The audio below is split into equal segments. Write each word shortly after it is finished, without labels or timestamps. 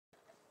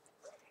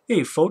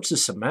Hey folks,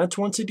 it's Matt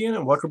once again,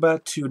 and welcome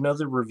back to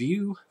another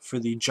review for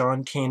the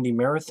John Candy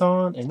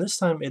Marathon, and this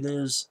time it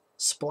is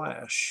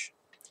Splash,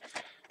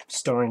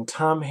 starring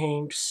Tom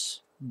Hanks,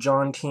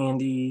 John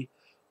Candy,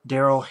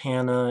 Daryl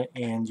Hannah,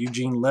 and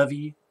Eugene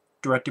Levy,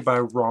 directed by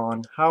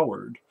Ron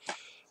Howard.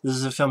 This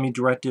is a film he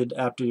directed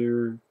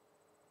after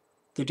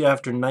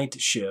Night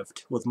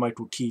Shift with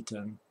Michael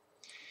Keaton,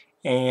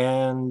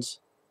 and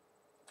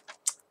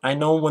I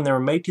know when they were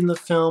making the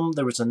film,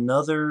 there was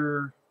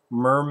another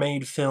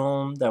mermaid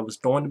film that was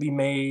going to be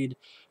made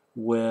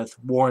with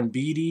Warren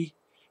Beatty,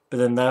 but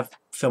then that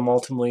film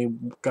ultimately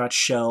got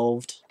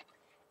shelved.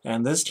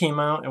 And this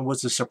came out and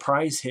was a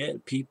surprise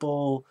hit.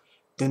 People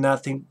did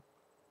not think...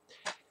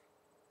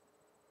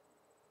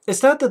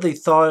 It's not that they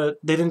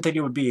didn't think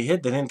it would be a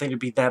hit. They didn't think it would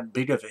be that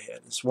big of a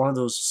hit. It's one of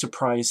those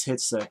surprise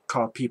hits that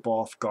caught people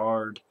off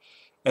guard.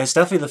 And it's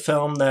definitely the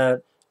film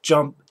that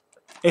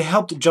it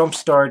helped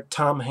jumpstart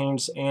Tom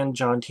Hanks and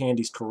John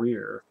Candy's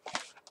career.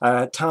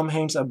 Tom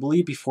Hanks, I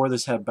believe before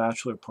this, had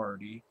Bachelor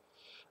Party.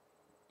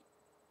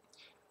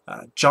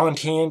 John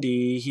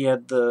Candy, he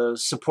had the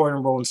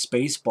supporting role in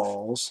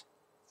Spaceballs.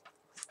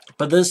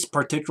 But this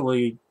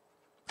particularly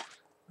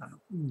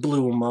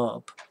blew him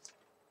up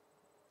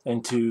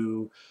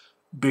into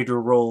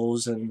bigger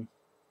roles and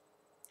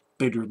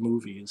bigger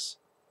movies.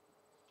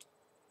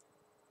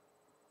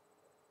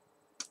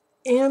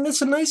 And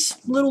it's a nice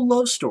little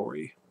love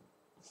story.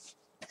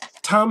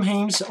 Tom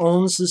Hanks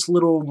owns this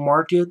little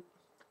market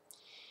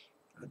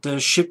to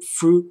ship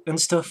fruit and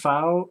stuff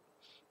out.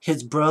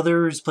 His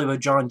brother is played by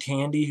John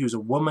Candy, who's a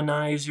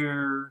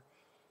womanizer,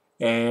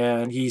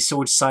 and he's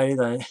so excited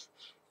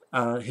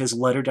that his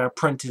letter got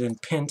printed in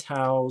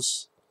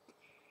Penthouse.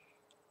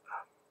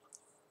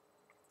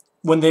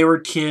 When they were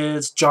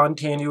kids, John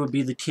Candy would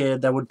be the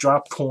kid that would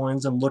drop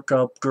coins and look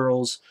up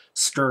girls'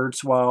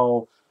 skirts,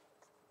 while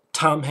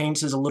Tom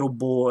Hanks is a little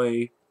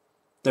boy.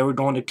 They were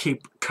going to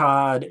Cape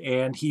Cod,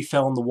 and he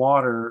fell in the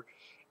water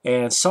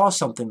and saw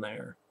something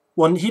there.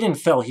 Well, he didn't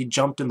fall, he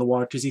jumped in the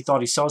water because he thought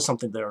he saw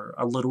something there,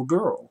 a little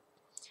girl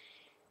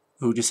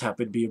who just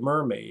happened to be a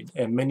mermaid.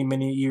 And many,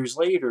 many years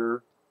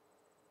later,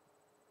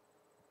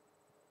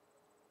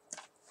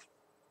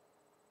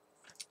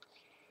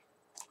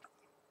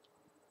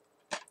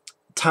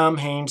 Tom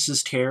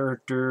Hanks'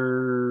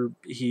 character,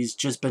 he's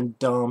just been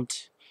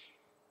dumped,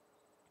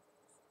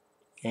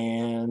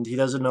 and he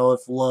doesn't know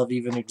if love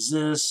even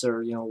exists,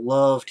 or,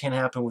 love can't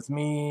happen with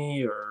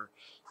me, or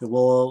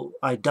will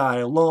I die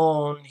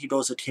alone? He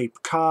goes to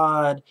Cape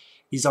Cod,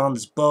 he's on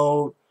this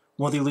boat,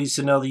 one thing leads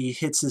to another, he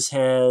hits his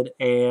head,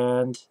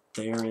 and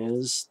there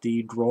is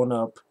the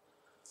grown-up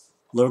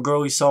little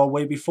girl he saw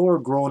way before,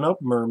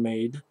 grown-up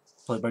mermaid,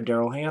 played by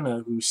Daryl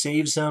Hannah, who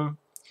saves him.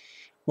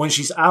 When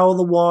she's out of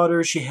the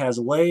water, she has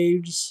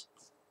legs,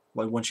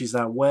 like when she's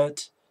not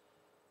wet,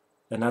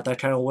 and not that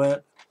kind of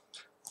wet.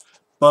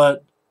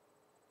 But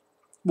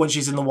when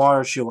she's in the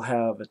water, she'll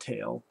have a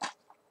tail.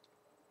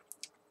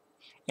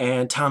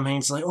 And Tom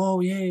Hanks is like, oh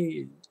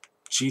yay.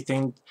 He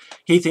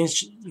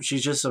thinks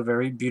she's just a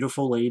very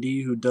beautiful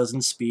lady who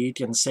doesn't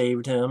speak and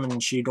saved him,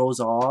 and she goes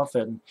off,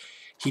 and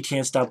he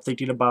can't stop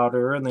thinking about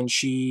her, and then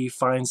she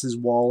finds his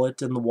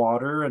wallet in the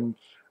water and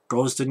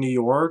goes to New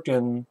York,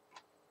 and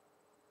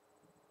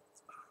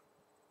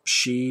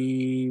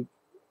she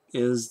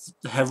is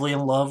heavily in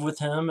love with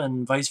him,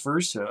 and vice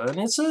versa. And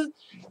it's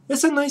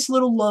a nice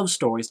little love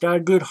story. It's got a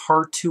good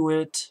heart to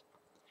it.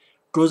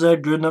 Goes at a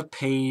good enough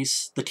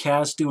pace. The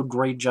cast do a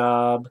great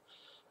job.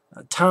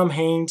 Tom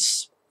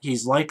Hanks,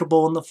 he's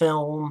likable in the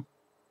film.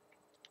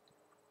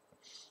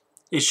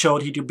 It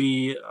showed he could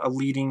be a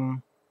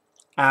leading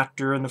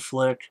actor in the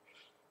flick.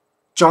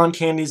 John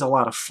Candy's a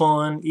lot of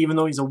fun. Even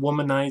though he's a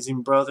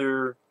womanizing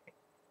brother,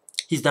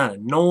 he's not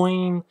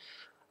annoying.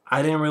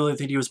 I didn't really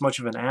think he was much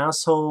of an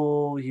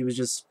asshole. He was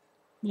just,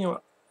 and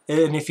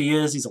if he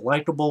is, he's a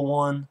likable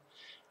one.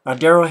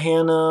 Daryl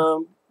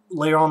Hannah,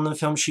 later on in the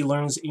film, she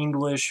learns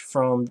English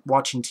from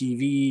watching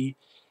TV,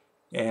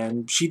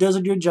 and she does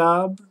a good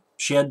job.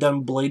 She had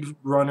done Blade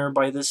Runner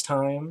by this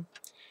time.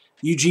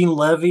 Eugene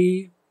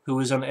Levy, who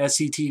was on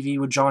SCTV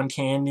with John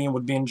Candy and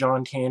would be in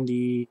John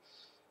Candy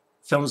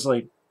films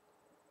like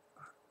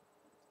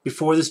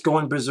before this,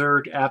 Going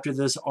Berserk, after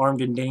this,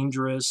 Armed and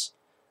Dangerous.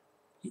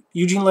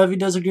 Eugene Levy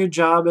does a good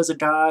job as a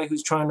guy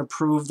who's trying to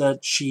prove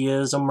that she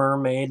is a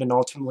mermaid, and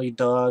ultimately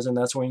does, and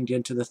that's when you get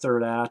into the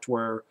third act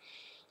where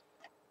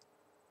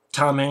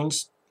Tom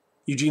Hanks,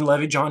 Eugene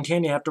Levy, John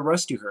Candy have to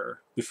rescue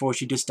her before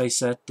she gets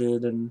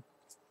dissected. And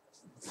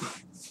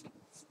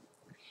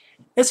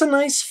it's a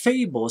nice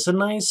fable. It's a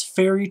nice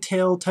fairy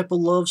tale type of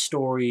love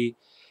story.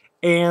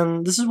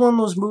 And this is one of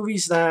those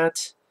movies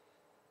that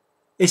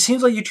it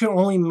seems like you can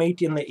only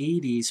make in the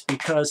 80s,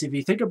 because if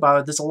you think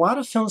about it, there's a lot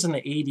of films in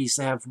the 80s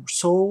that have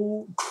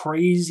so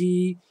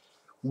crazy,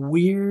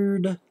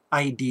 weird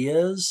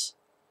ideas.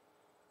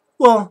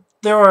 Well,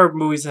 there are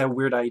movies that have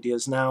weird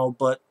ideas now,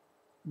 but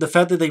the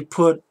fact that they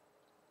put...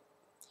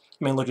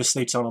 look at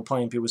Snakes on a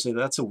Plane, people say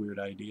that's a weird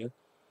idea.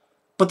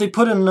 But they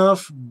put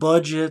enough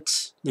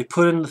budget, they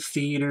put in the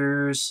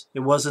theaters, it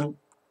wasn't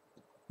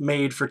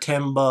made for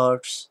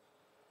 $10.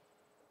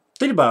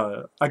 Think about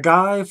it. A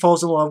guy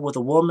falls in love with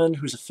a woman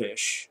who's a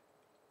fish.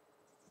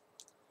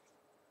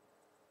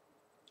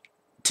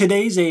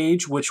 Today's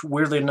age, which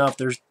weirdly enough,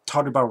 they're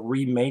talking about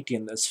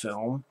remaking this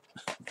film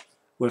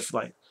with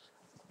like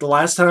the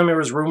last time there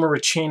was rumor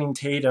with Channing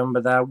Tatum,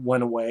 but that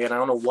went away, and I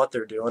don't know what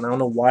they're doing. I don't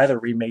know why they're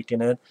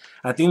remaking it.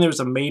 I think there was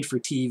a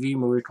made-for-TV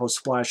movie called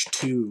Splash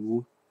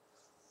 2,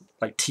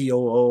 like TOO,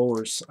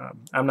 or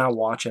I'm not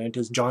watching it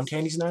because John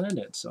Candy's not in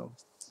it, so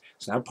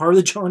it's not part of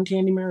the John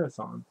Candy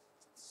Marathon.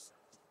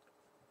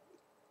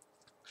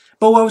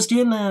 But what I was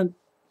getting at,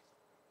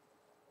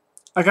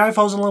 a guy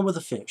falls in love with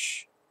a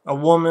fish. A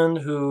woman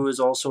who is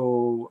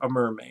also a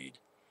mermaid.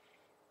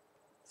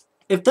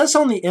 If that's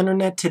on the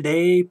internet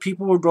today,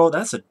 people would go,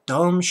 that's a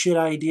dumb shit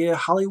idea.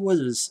 Hollywood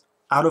is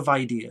out of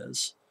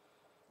ideas.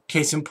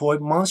 Case in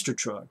point, monster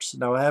trucks.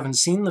 Now, I haven't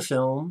seen the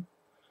film,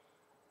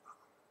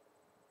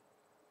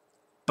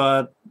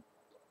 but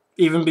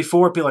even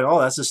before, people are like,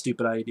 oh, that's a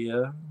stupid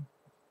idea.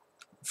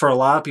 For a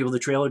lot of people, the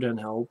trailer didn't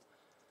help.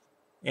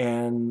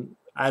 And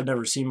I've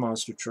never seen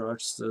Monster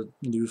Trucks, the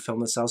new film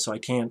that's out, so I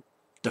can't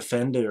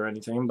defend it or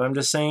anything. But I'm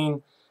just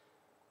saying,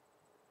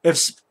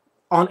 if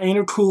on Ain't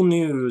It Cool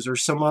News or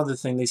some other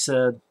thing they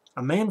said,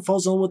 a man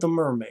falls in love with a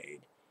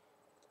mermaid,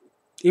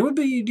 it would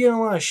be getting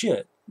a lot of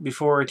shit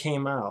before it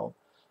came out.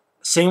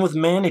 Same with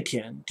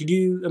Mannequin. Did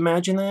you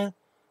imagine that?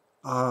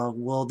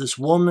 Well, this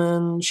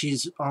woman,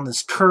 she's on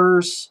this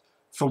curse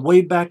from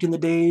way back in the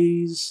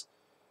days,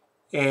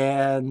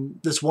 and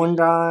this one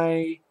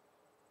guy,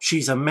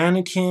 she's a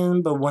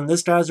mannequin, but when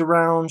this guy's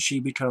around, she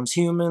becomes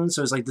human,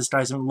 so it's like this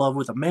guy's in love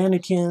with a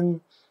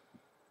mannequin.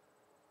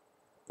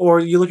 Or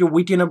you look at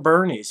Weekend at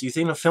Bernie's. You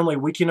think a film like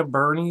Weekend at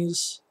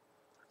Bernie's?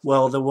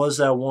 Well, there was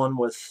that one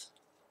with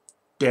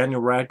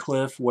Daniel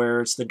Radcliffe where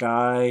it's the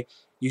guy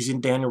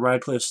using Daniel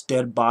Radcliffe's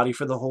dead body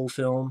for the whole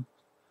film.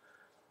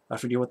 I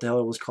forget what the hell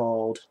it was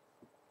called.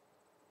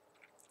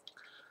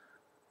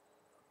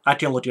 I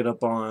can look it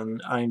up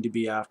on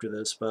IMDb after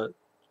this, but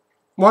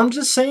what I'm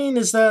just saying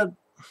is that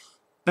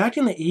back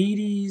in the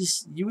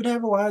 80s, you would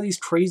have a lot of these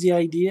crazy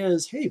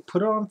ideas. Hey,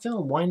 put it on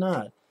film. Why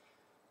not?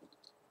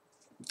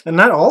 And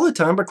not all the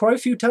time, but quite a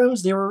few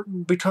times they were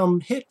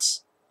become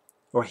hits.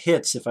 Or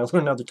hits, if I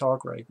learn how to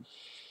talk right.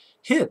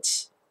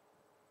 Hits.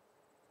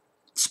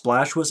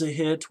 Splash was a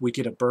hit.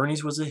 Weekend at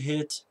Bernie's was a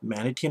hit.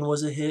 Mannequin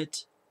was a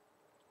hit.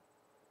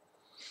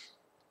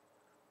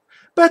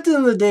 But at the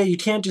end of the day, you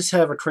can't just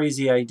have a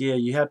crazy idea.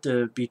 You have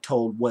to be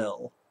told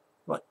well.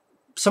 Like,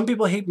 some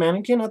people hate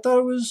Mannequin. I thought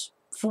it was,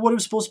 for what it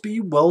was supposed to be,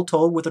 well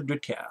told with a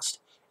good cast.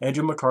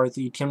 Andrew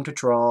McCarthy, Kim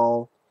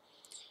Cattrall.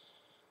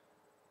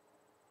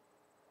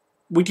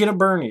 Weekend at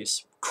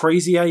Bernie's.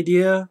 Crazy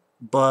idea,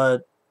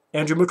 but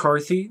Andrew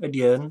McCarthy,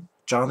 again,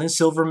 Jonathan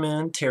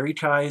Silverman, Terry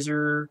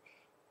Kaiser,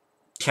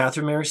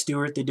 Catherine Mary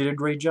Stewart, they did a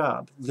great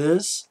job.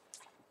 This,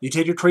 you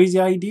take a crazy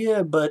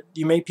idea, but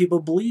you make people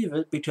believe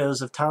it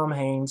because of Tom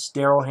Hanks,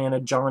 Daryl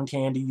Hannah, John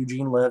Candy,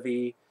 Eugene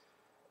Levy.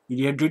 You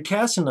get a good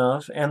cast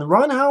enough, and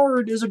Ron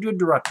Howard is a good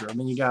director. I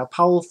mean, you got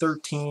Apollo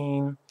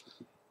 13.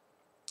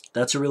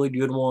 That's a really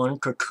good one.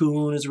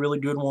 Cocoon is a really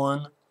good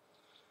one.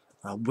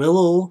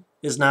 Willow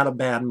is not a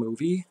bad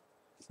movie.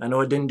 I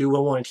know it didn't do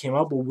well when it came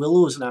out, but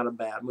Willow is not a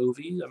bad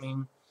movie. I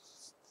mean,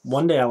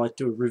 one day I'd like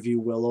to review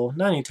Willow.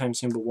 Not anytime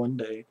soon, but one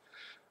day.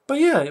 But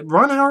yeah,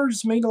 Ron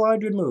Howard's made a lot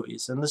of good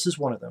movies, and this is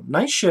one of them.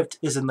 Night Shift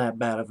isn't that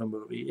bad of a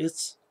movie.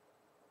 It's...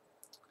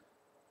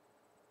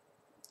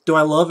 Do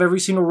I love every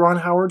single Ron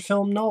Howard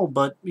film? No,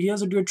 but he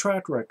has a good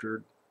track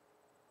record.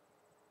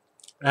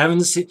 I'll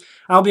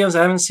be honest,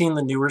 I haven't seen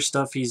the newer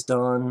stuff he's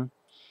done.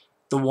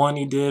 The one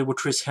he did with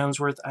Chris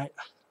Hemsworth, I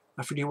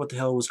forget what the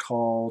hell it was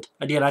called.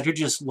 I could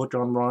just look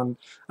on Ron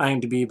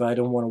IMDb, but I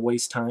don't want to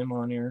waste time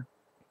on here.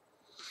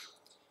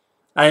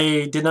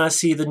 I did not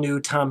see the new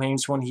Tom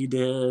Hanks one he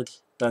did.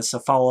 That's a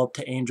follow-up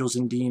to Angels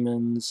and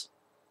Demons.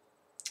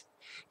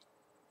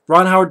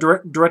 Ron Howard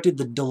directed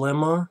The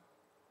Dilemma.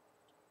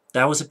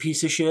 That was a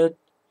piece of shit.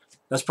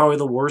 That's probably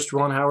the worst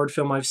Ron Howard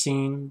film I've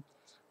seen.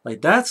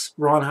 Like, that's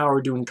Ron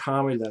Howard doing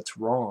comedy that's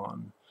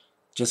wrong.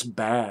 Just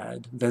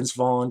bad. Vince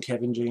Vaughn,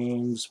 Kevin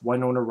James,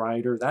 Winona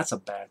Ryder. That's a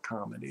bad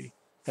comedy,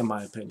 in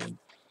my opinion.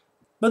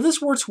 But this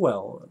works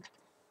well.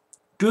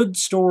 Good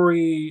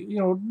story,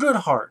 good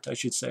heart, I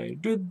should say.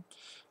 Good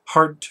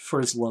heart for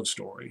his love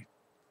story.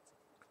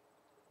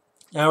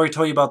 I already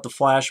told you about the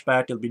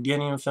flashback at the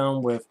beginning of the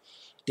film with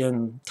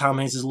Tom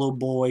Hanks' little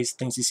boy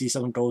thinks he sees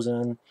something goes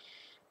in.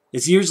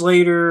 It's years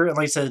later, and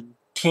like I said,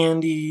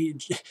 Candy,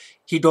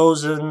 he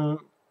goes in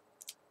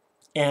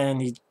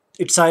and he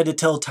excited to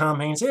tell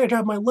Tom Hanks, hey, I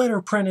got my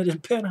letter printed in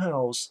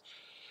Penthouse.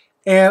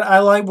 And I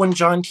like when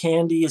John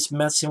Candy is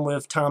messing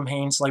with Tom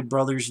Hanks like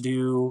brothers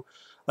do.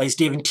 Like he's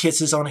giving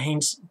kisses on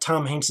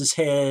Tom Hanks'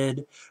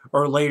 head.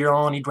 Or later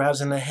on, he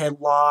grabs in the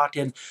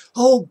headlock and,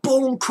 oh,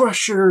 Bone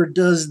Crusher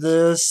does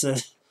this.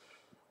 And,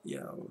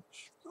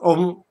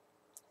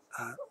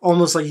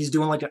 almost like he's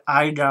doing like an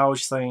eye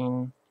gouge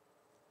thing.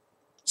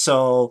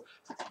 So,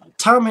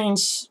 Tom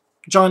Hanks,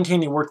 John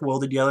Candy worked well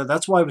together.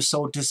 That's why I was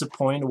so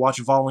disappointed to watch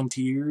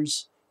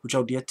Volunteers which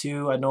I'll get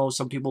to. I know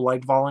some people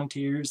like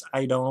volunteers.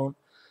 I don't.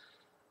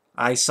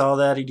 I saw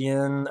that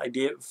again. I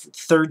did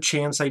third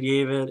chance I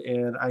gave it,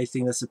 and I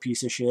think that's a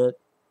piece of shit,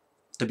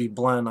 to be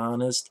blunt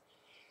honest.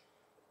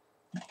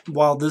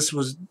 While this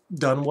was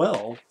done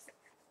well,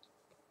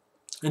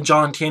 and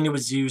John Candy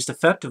was used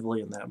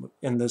effectively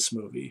in this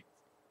movie.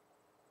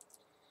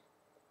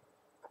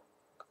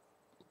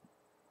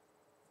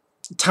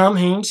 Tom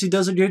Hanks, he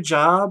does a good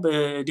job.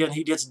 Again,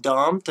 he gets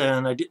dumped,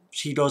 and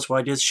he goes, "Well,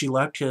 I guess she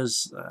left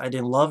because I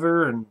didn't love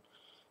her." And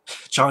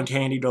John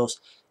Candy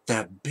goes,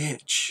 "That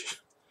bitch."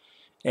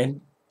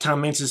 And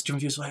Tom Hanks is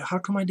confused, like, "How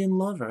come I didn't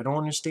love her? I don't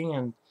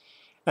understand."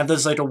 And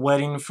there's like a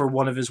wedding for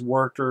one of his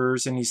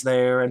workers, and he's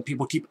there, and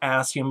people keep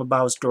asking him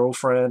about his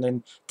girlfriend,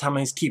 and Tom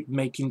Hanks keep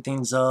making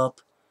things up.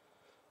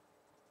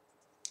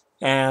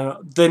 And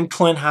then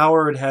Clint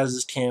Howard has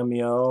his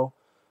cameo.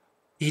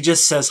 He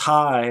just says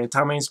hi, and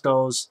Tom Hanks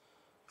goes,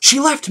 "She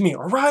left me,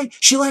 alright?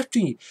 She left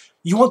me.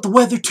 You want the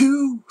weather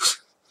too?"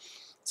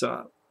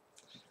 So,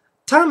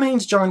 Tom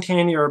Hanks, John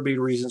Candy are big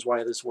reasons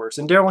why this works.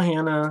 And Daryl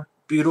Hannah,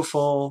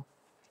 beautiful,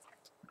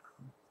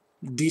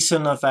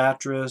 decent enough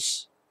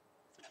actress.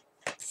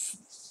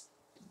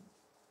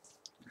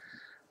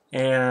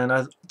 And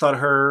I thought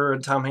her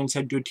and Tom Hanks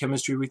had good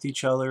chemistry with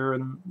each other,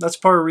 and that's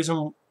part of the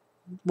reason,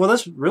 well,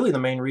 that's really the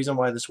main reason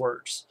why this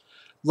works.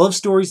 Love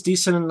story's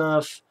decent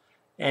enough,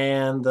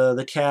 and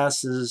the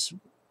cast is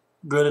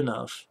good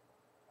enough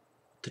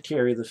to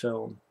carry the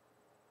film.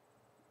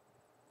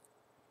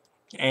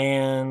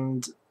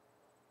 And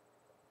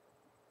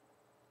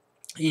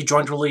he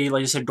drunkenly,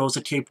 like I said, goes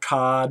to Cape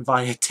Cod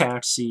via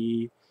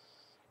taxi.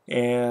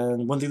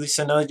 And when they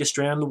send out, he gets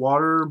stranded in the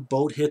water,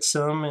 boat hits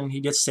him, and he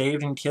gets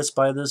saved and kissed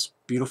by this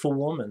beautiful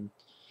woman.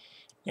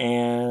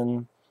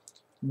 And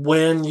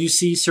when you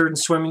see certain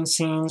swimming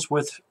scenes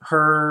with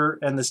her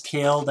and this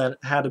tail that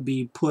had to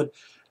be put,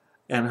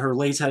 and her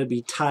legs had to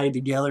be tied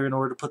together in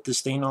order to put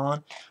this thing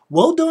on,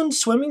 well done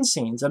swimming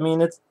scenes. I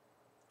mean, it's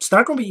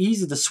not going to be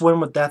easy to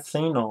swim with that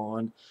thing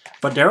on,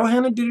 but Daryl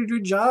Hannah did a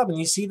good job, and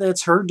you see that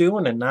it's her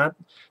doing it, not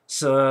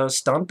a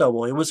stunt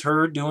double. It was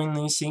her doing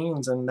these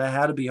scenes, and that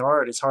had to be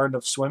hard. It's hard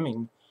enough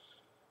swimming,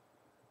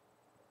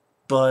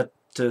 but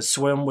to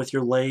swim with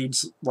your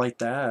legs like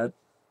that,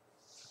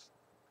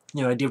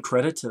 you know, I give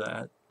credit to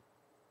that.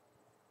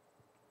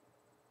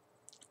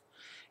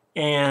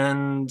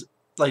 And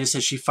like I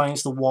said, she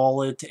finds the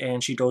wallet,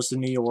 and she goes to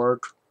New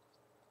York,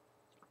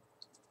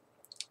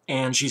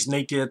 and she's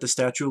naked at the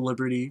Statue of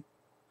Liberty,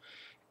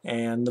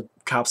 and the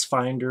cops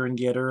find her and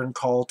get her and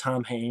call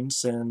Tom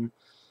Hanks, and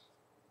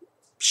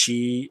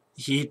he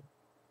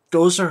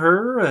goes to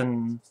her,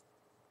 and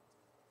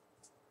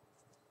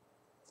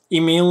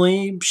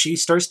immediately she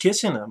starts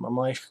kissing him. I'm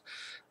like,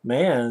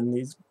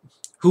 man,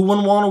 who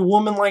wouldn't want a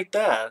woman like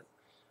that?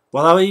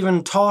 Without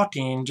even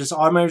talking, just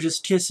automatically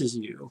just kisses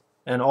you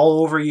and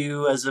all over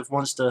you as if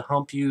wants to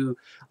hump you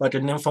like a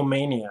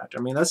nymphomaniac. I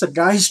mean, that's a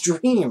guy's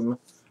dream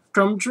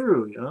come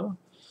true, you know?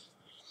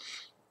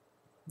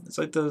 It's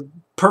like the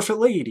perfect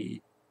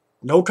lady.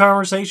 No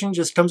conversation,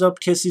 just comes up,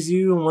 kisses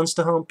you, and wants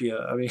to hump you.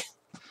 I mean,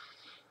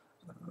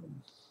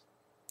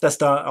 that's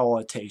not all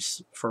it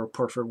takes for a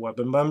perfect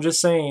weapon, but I'm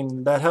just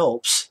saying that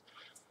helps.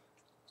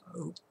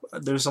 I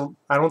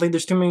don't think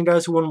there's too many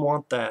guys who wouldn't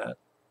want that.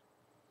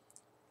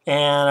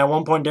 And at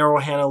one point,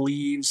 Daryl Hannah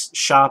leaves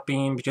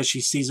shopping because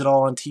she sees it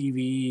all on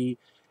TV,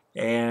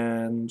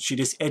 and she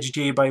just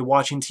educated by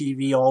watching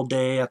TV all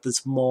day at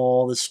this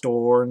mall, this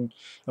store, and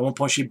at one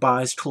point she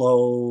buys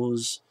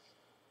clothes,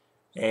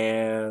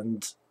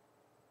 and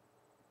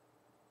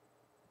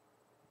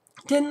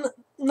then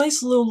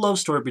nice little love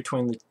story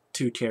between the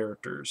two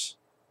characters.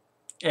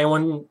 And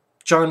when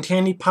John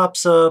Candy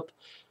pops up,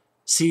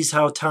 sees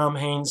how Tom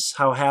Hanks,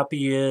 how happy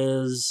he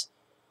is,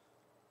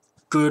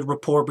 good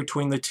rapport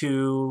between the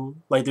two.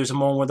 Like, there's a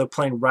moment where they're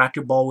playing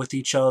racquetball with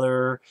each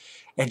other,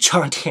 and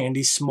John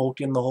Candy's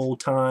smoking the whole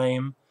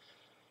time.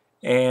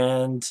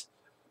 And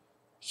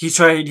he's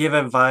trying to give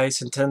advice,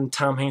 and then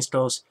Tom Hanks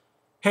goes,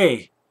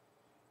 "Hey,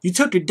 you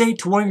took a date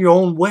to one of your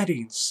own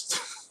weddings."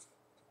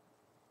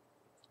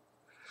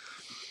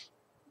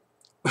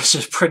 Which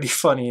is a pretty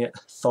funny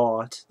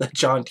thought, that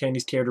John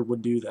Candy's character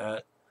would do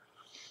that.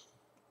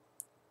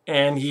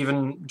 And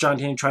John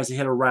Candy tries to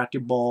hit a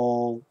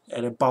racquetball,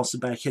 and it bounces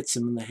back, hits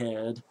him in the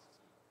head.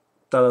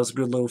 Thought that was a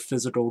good little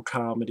physical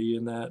comedy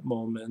in that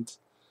moment.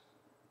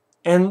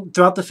 And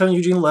throughout the film,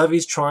 Eugene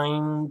Levy's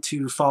trying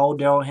to follow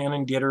Daryl Hannah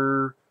and get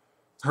her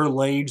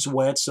legs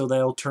wet so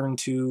they'll turn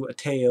to a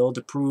tail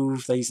to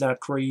prove that he's not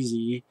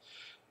crazy.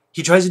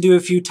 He tries to do it a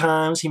few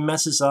times, he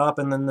messes up,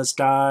 and then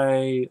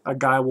a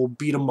guy will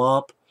beat him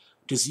up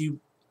because you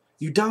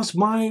doused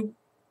my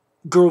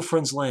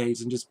girlfriend's legs,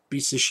 and just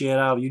beats the shit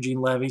out of Eugene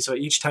Levy. So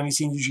each time you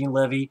see Eugene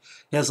Levy,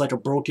 he has like a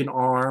broken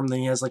arm, then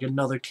he has like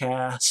another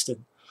cast.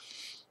 And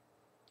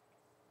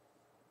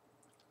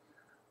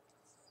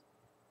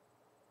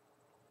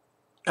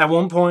at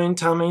one point,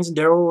 Tom Hanks and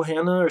Daryl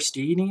Hannah are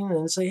skating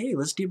and say, "Hey,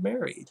 let's get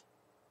married."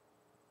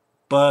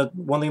 But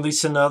one thing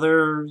leads to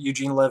another.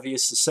 Eugene Levy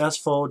is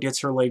successful, gets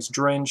her legs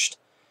drenched,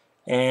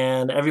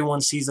 and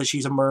everyone sees that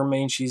she's a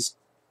mermaid and she's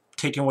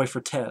taken away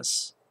for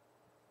tests.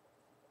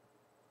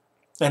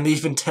 And they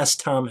even test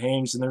Tom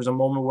Hanks, and there's a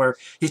moment where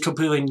he's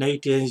completely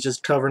naked and he's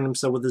just covering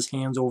himself with his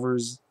hands over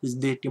his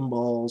dick and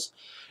balls.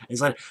 And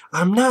he's like,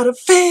 I'm not a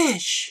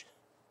fish!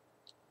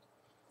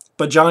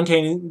 But John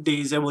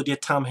Candy is able to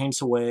get Tom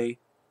Hanks away.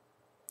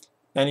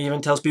 And he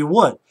even tells people,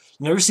 what?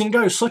 You never seen a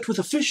guy who slept with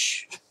a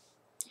fish?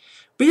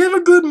 But you have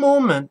a good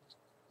moment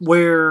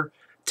where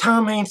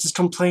Tom Hanks is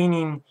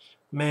complaining,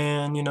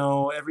 man, you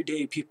know, every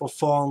day people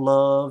fall in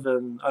love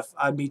and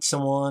I meet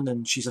someone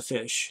and she's a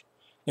fish.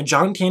 And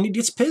John Candy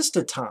gets pissed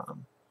at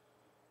Tom.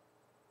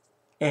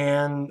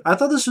 And I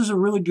thought this was a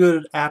really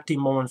good acting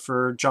moment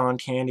for John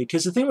Candy.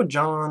 Because the thing with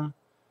John,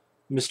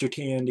 Mr.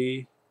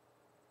 Candy,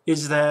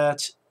 is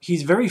that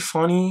he's very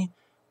funny,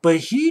 but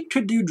he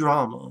could do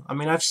drama. I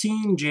mean, I've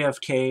seen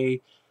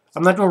JFK.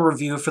 I'm not going to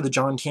review it for the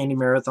John Candy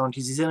Marathon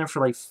because he's in it for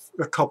like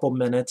a couple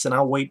minutes. And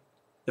I'll wait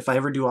if I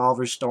ever do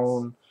Oliver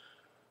Stone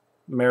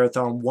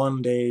Marathon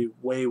one day,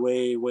 way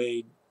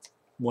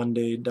one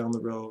day down the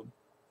road.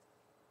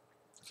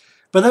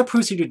 But that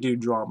proves he could do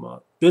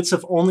drama. Bits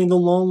of Only the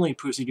Lonely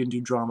proves he can do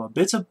drama.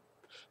 Bits of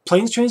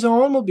Planes, Trains, and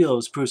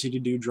Automobiles proves he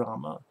can do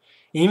drama.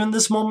 Even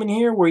this moment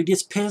here where he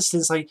gets pissed,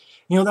 and it's like,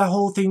 you know, that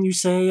whole thing you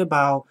say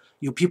about,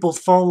 you know, people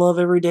fall in love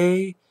every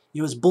day,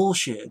 it was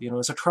bullshit. You know,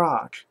 it's a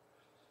crock.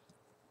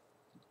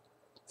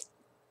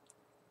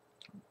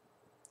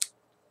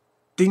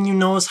 Didn't you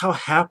notice how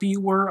happy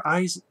you were?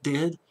 I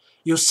did.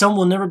 You know, some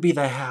will never be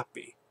that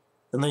happy.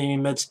 And then he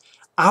admits,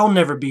 I'll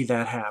never be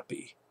that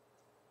happy.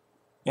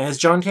 And it's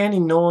John Candy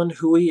knowing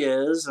who he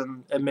is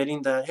and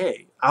admitting that,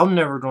 hey, I'm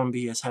never going to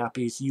be as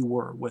happy as you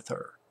were with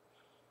her.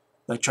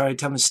 Like, try to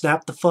tell him to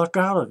snap the fuck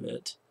out of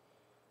it.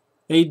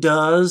 And he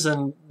does,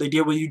 and they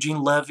deal with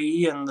Eugene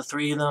Levy, and the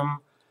three of them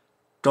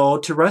go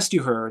to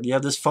rescue her. And you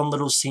have this fun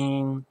little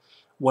scene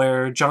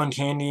where John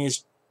Candy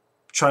is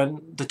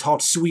trying to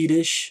talk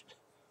Swedish.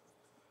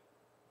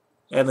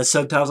 And the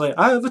subtitles like,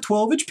 I have a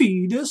 12-inch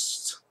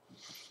penis.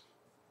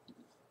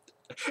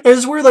 And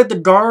it's weird, like, the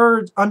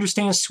guard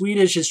understands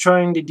Swedish, is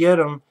trying to get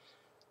him.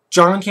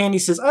 John Candy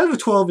says, I have a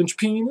 12-inch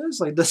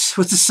penis. Like, that's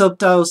what the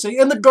subtitles say.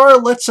 And the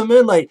guard lets him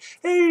in, like,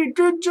 hey,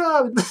 good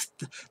job.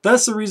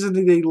 That's the reason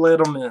that they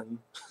let him in.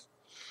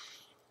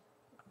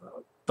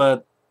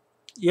 But,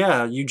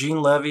 yeah,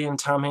 Eugene Levy and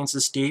Tom Hanks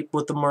escape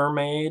with the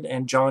mermaid,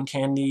 and John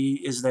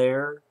Candy is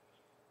there.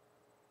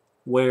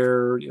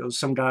 Where, you know,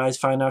 some guys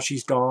find out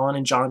she's gone,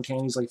 and John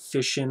Candy's, like,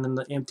 fishing in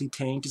the empty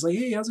tank. He's like,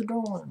 hey, how's it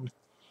going?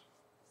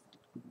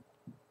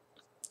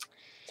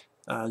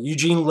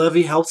 Eugene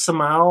Levy helps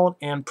them out,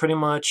 and pretty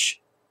much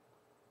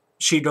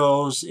she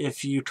goes,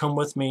 if you come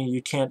with me,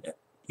 you can't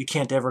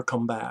ever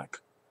come back.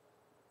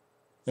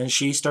 And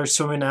she starts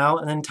swimming out,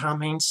 and then Tom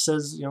Hanks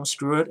says, you know,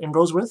 screw it, and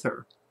goes with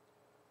her.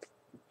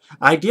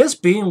 I guess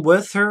being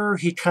with her,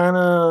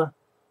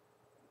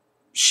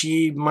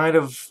 she might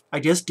have, I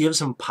guess,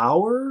 gives him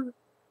power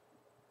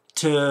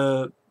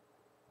to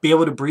be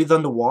able to breathe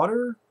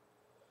underwater.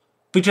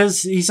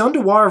 Because he's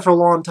underwater for a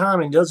long time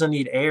and doesn't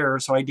need air,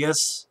 so I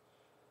guess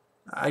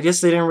they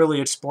didn't really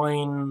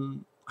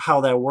explain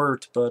how that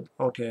worked, but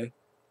okay,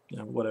 you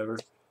know, whatever.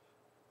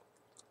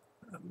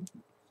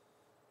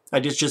 I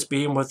guess just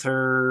being with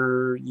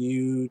her,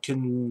 you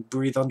can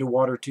breathe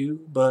underwater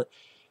too, but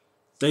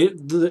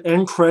the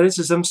end credits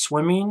is them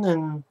swimming,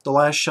 and the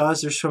last shot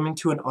is they're swimming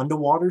to an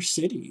underwater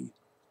city.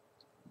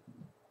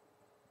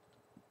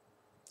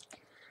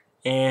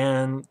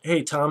 And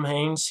hey, Tom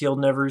Hanks, he'll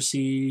never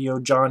see, you know,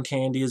 John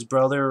Candy, his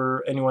brother,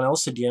 or anyone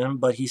else again,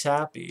 but he's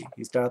happy.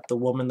 He's got the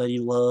woman that he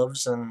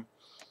loves, and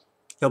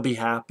he'll be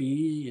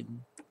happy.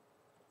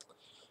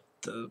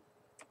 And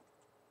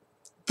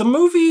the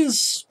movie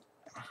is,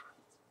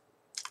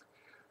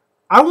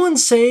 I wouldn't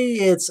say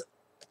it's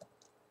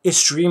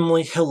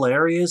extremely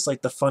hilarious,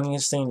 like the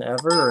funniest thing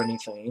ever or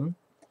anything.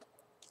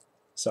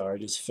 Sorry,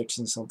 just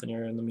fixing something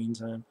here in the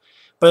meantime.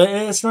 But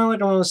it's not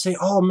like I want to say,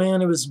 oh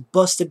man, it was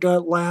busted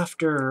gut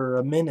laughter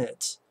a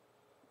minute.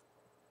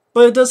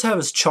 But it does have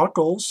its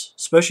chuckles,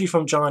 especially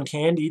from John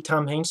Candy.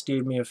 Tom Hanks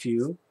gave me a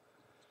few.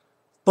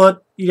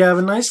 But you have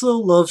a nice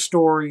little love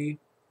story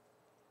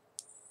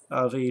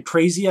of a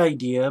crazy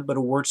idea, but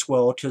it works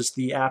well because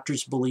the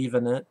actors believe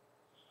in it.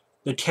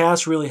 The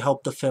cast really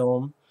helped the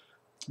film.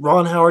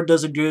 Ron Howard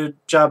does a good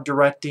job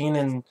directing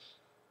and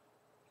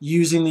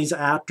using these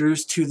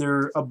actors to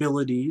their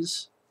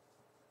abilities.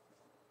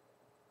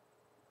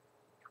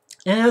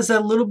 And it has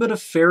that little bit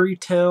of fairy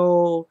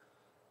tale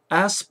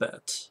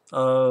aspect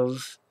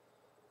of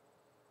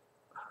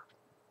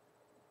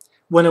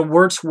when it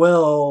works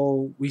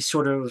well, we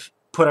sort of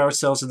put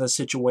ourselves in the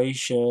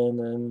situation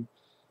and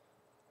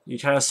you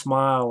kind of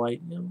smile like,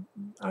 you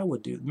know,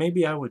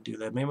 maybe I would do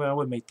that. Maybe I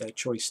would make that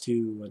choice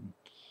too. And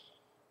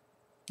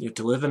you know,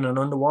 to live in an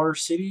underwater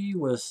city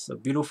with a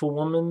beautiful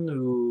woman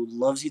who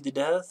loves you to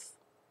death,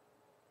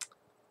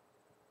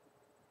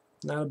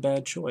 not a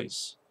bad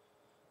choice.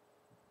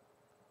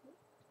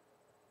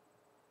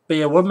 But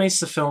yeah, what makes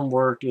the film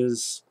work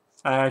is,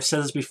 I've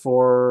said this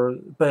before,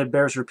 but it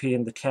bears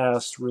repeating, the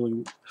cast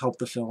really helped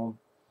the film.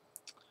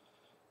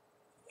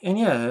 And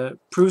yeah, it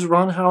proves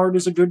Ron Howard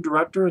is a good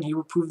director, and he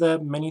would prove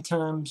that many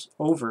times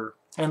over.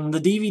 And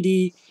the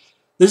DVD,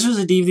 this was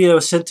a DVD that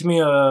was sent to me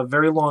a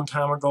very long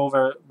time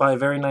ago by a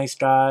very nice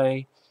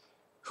guy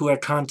who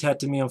had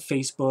contacted me on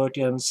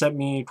Facebook and sent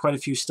me quite a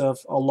few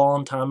stuff a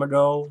long time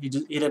ago. He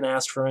didn't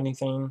ask for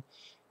anything.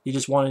 He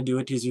just wanted to do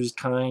it because he was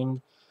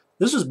kind.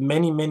 This was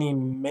many, many,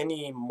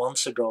 many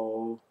months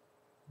ago,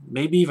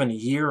 maybe even a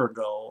year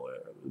ago.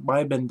 It might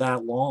have been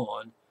that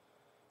long.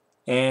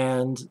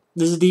 And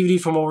this is a DVD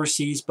from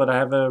overseas, but I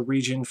have a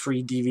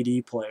region-free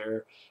DVD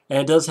player. And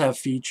it does have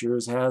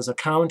features. It has a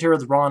commentary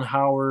with Ron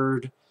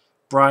Howard,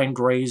 Brian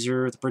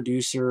Grazer, the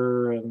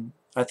producer, and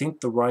I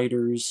think the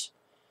writers.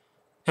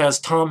 It has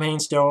Tom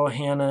Hanks, Daryl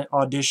Hannah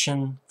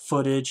audition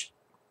footage.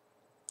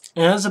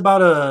 And it has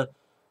about a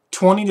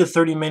 20 to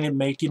 30 minute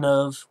making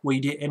of where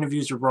you get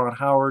interviews with Ron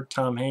Howard,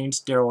 Tom Hanks,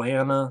 Daryl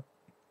Hannah.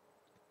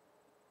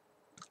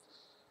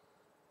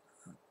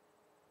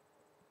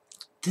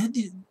 Did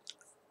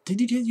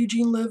you get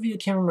Eugene Levy? I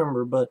can't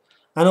remember, but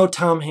I know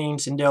Tom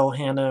Hanks and Daryl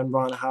Hannah and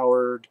Ron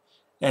Howard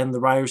and the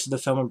writers of the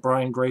film and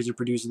Brian Grazer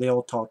producer, they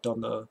all talked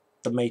on the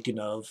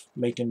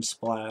making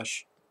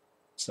Splash.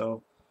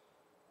 So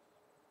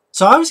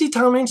obviously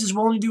Tom Hanks is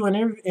willing to do an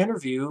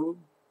interview.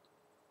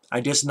 I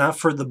guess not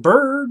for the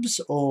Burbs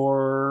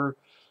or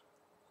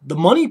the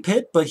Money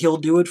Pit, but he'll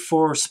do it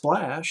for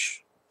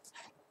Splash.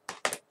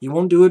 He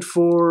won't do it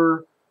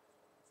for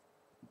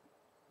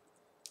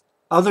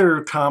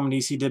other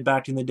comedies he did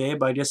back in the day,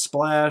 but I guess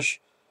Splash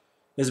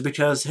is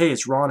because, hey,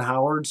 it's Ron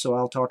Howard, so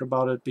I'll talk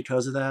about it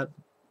because of that.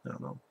 I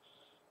don't know.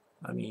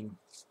 I mean,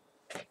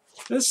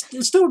 it's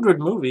still a good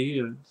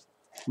movie.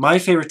 My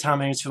favorite Tom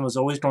Hanks film is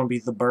always going to be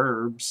The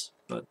Burbs,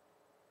 but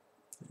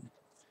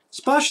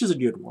Splash is a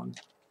good one.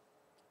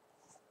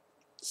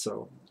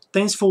 So,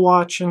 thanks for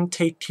watching.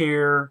 Take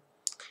care.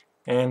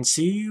 And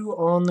see you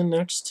on the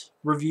next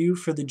review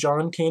for the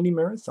John Candy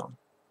Marathon.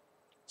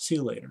 See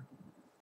you later.